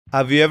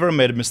Have you ever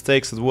made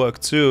mistakes at work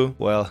too?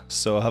 Well,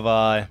 so have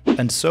I.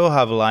 And so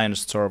have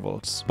Linus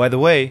Torvalds. By the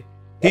way,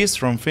 he's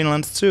from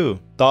Finland too.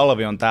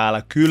 Talvi on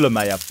täällä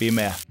kylmä ja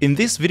pimeä. In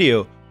this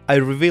video, I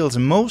reveal the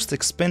most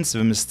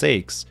expensive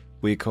mistakes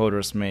we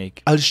coders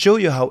make. I'll show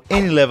you how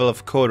any level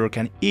of coder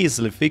can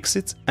easily fix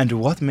it and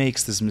what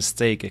makes this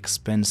mistake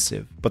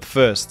expensive. But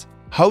first,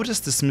 how does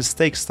this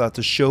mistake start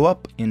to show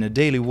up in a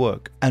daily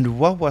work? And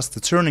what was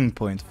the turning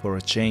point for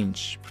a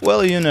change?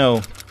 Well, you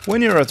know,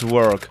 when you're at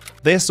work,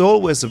 there's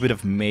always a bit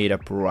of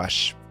made-up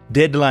rush.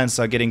 Deadlines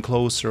are getting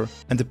closer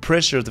and the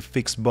pressure to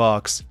fix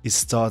bugs is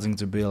starting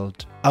to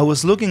build. I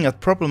was looking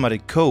at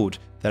problematic code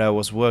that I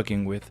was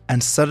working with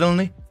and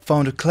suddenly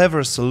found a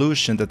clever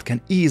solution that can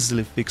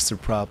easily fix the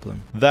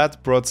problem.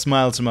 That brought a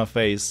smile to my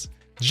face.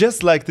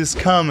 Just like this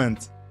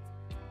comment.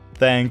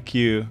 Thank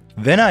you.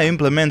 Then I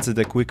implemented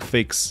a quick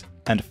fix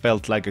and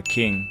felt like a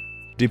king.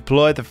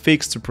 Deployed the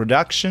fix to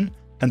production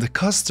and the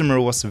customer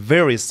was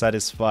very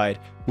satisfied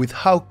with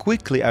how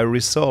quickly I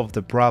resolved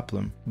the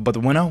problem. But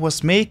when I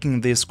was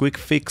making these quick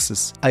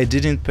fixes, I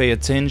didn't pay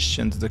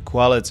attention to the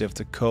quality of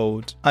the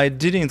code. I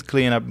didn't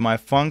clean up my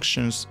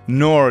functions,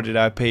 nor did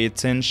I pay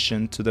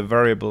attention to the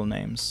variable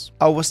names.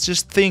 I was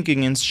just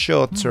thinking in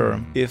short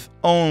term, if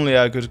only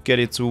I could get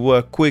it to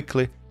work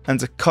quickly and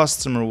the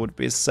customer would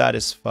be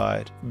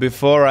satisfied.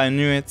 Before I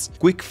knew it,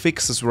 quick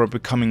fixes were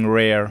becoming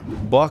rare.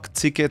 Bug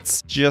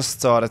tickets just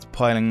started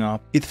piling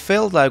up. It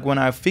felt like when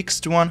I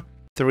fixed one,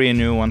 3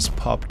 new ones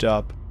popped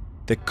up.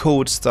 The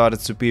code started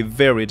to be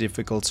very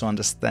difficult to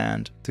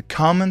understand. The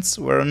comments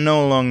were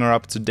no longer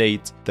up to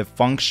date. The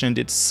function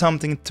did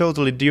something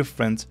totally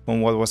different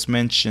from what was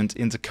mentioned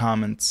in the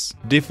comments.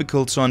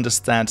 Difficult to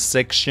understand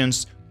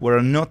sections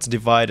were not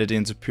divided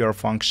into pure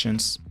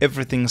functions.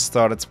 Everything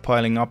started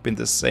piling up in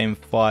the same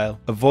file.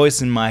 A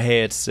voice in my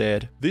head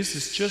said, "This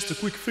is just a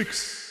quick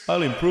fix.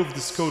 I'll improve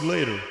this code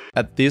later."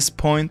 At this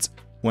point,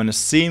 when a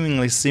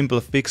seemingly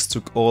simple fix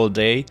took all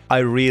day,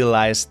 I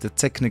realized the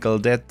technical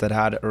debt that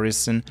had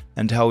arisen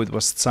and how it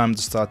was time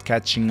to start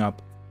catching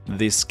up.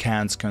 This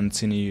can't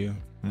continue.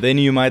 Then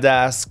you might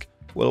ask,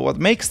 well, what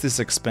makes this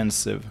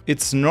expensive?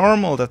 It's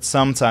normal that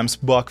sometimes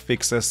bug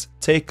fixes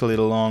take a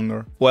little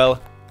longer.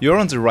 Well, you're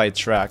on the right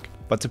track,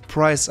 but the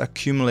price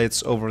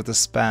accumulates over the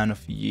span of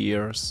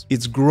years.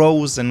 It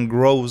grows and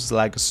grows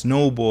like a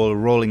snowball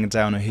rolling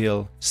down a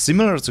hill,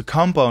 similar to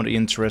compound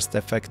interest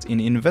effect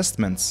in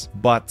investments,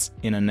 but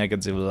in a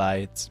negative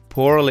light.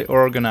 Poorly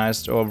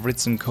organized or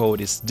written code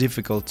is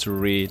difficult to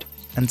read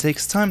and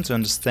takes time to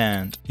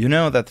understand. You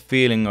know that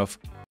feeling of,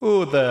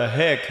 who the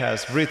heck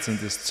has written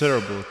this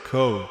terrible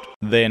code?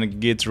 Then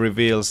Git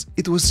reveals,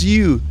 it was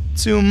you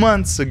 2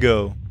 months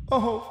ago.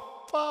 Oh.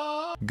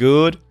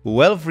 Good,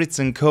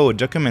 well-written code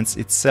documents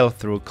itself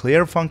through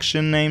clear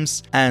function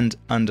names and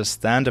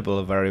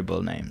understandable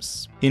variable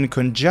names, in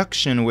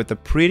conjunction with a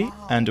pretty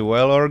and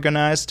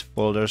well-organized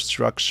folder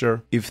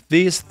structure. If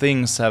these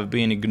things have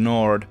been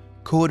ignored,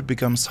 code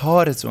becomes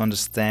harder to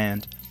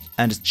understand,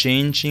 and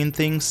changing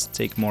things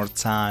take more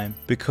time.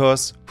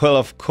 Because, well,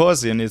 of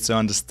course you need to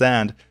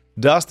understand,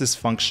 does this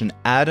function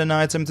add an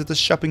item to the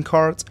shopping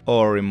cart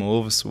or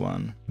removes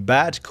one?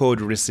 Bad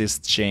code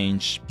resists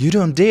change. You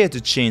don't dare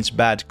to change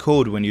bad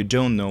code when you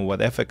don't know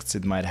what effects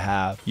it might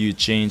have. You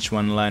change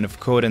one line of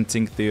code and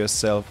think to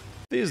yourself,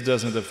 this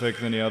doesn't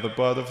affect any other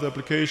part of the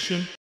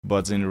application.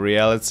 But in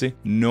reality,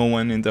 no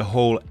one in the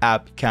whole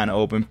app can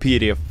open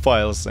PDF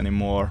files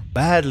anymore.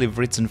 Badly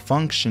written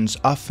functions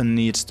often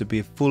need to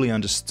be fully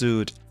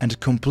understood and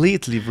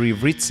completely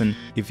rewritten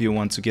if you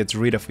want to get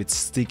rid of its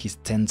sticky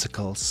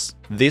tentacles.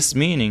 This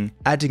meaning,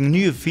 adding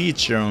new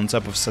feature on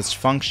top of such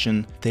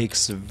function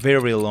takes a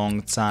very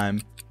long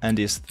time and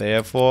is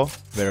therefore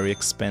very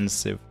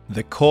expensive.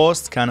 The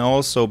cost can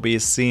also be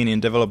seen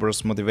in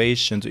developers'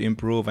 motivation to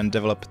improve and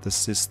develop the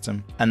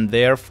system, and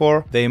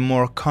therefore they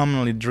more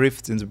commonly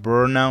drift into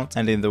burnout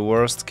and in the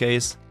worst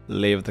case,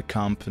 leave the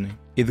company.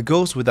 It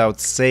goes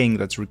without saying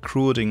that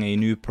recruiting a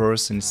new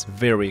person is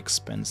very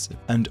expensive,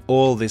 and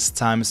all this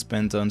time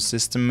spent on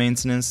system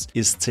maintenance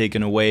is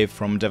taken away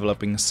from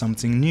developing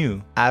something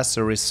new. As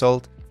a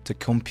result, the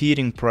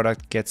competing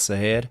product gets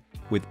ahead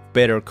with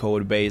better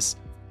code base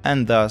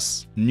and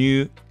thus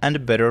new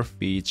and better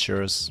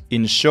features.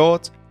 In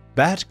short,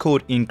 bad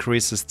code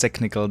increases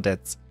technical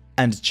debt,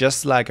 and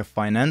just like a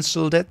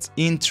financial debt,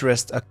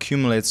 interest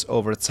accumulates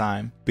over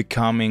time,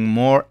 becoming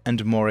more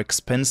and more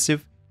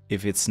expensive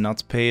if it's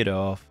not paid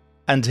off.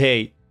 And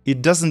hey,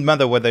 it doesn't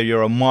matter whether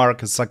you're a Mark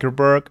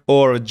Zuckerberg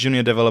or a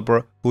junior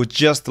developer who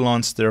just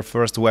launched their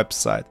first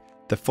website,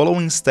 the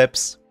following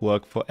steps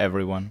work for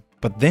everyone.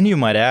 But then you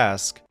might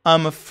ask,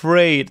 I'm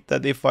afraid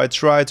that if I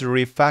try to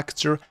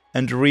refactor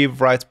and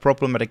rewrite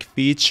problematic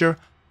feature,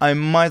 I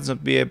might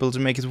not be able to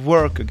make it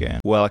work again.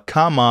 Well,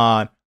 come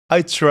on,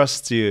 I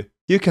trust you,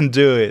 you can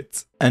do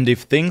it. And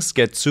if things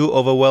get too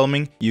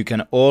overwhelming, you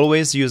can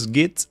always use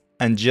Git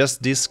and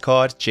just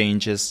discard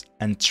changes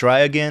and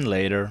try again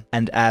later.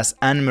 And as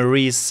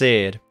Anne-Marie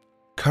said,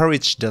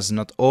 courage does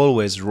not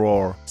always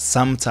roar.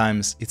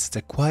 Sometimes it's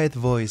the quiet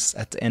voice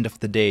at the end of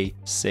the day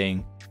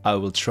saying, I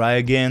will try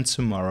again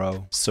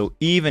tomorrow. So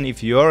even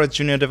if you're a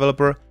junior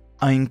developer,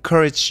 I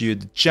encourage you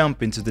to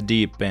jump into the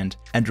deep end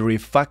and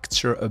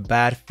refactor a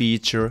bad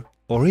feature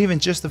or even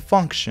just a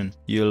function.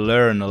 You'll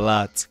learn a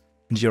lot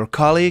and your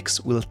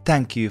colleagues will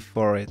thank you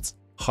for it.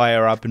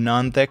 Higher up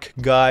non-tech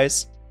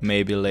guys,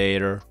 maybe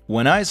later.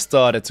 When I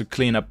started to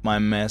clean up my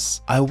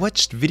mess, I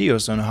watched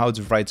videos on how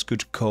to write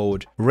good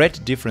code,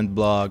 read different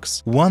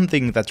blogs. One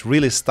thing that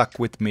really stuck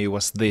with me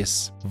was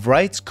this: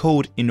 write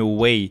code in a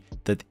way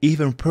that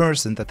even a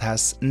person that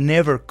has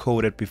never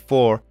coded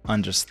before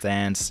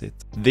understands it.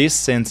 This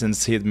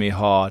sentence hit me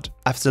hard.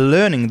 After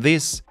learning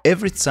this,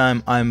 every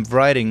time I'm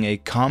writing a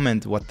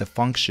comment what the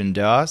function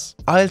does,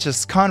 I'll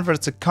just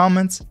convert the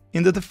comment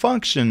into the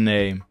function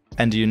name.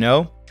 And you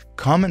know,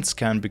 comments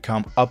can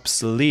become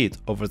obsolete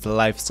over the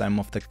lifetime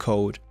of the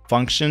code.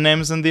 Function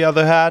names, on the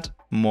other hand,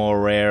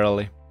 more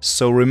rarely.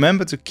 So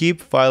remember to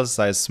keep file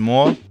size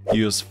small,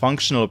 use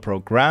functional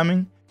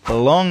programming,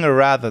 longer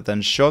rather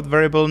than short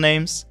variable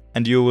names,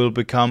 and you will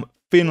become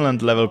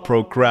Finland level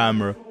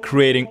programmer,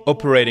 creating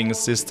operating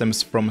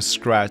systems from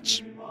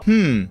scratch.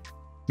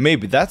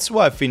 Maybe that's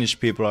why Finnish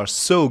people are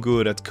so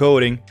good at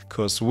coding,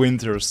 cause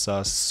winters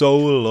are so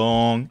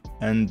long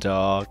and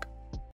dark.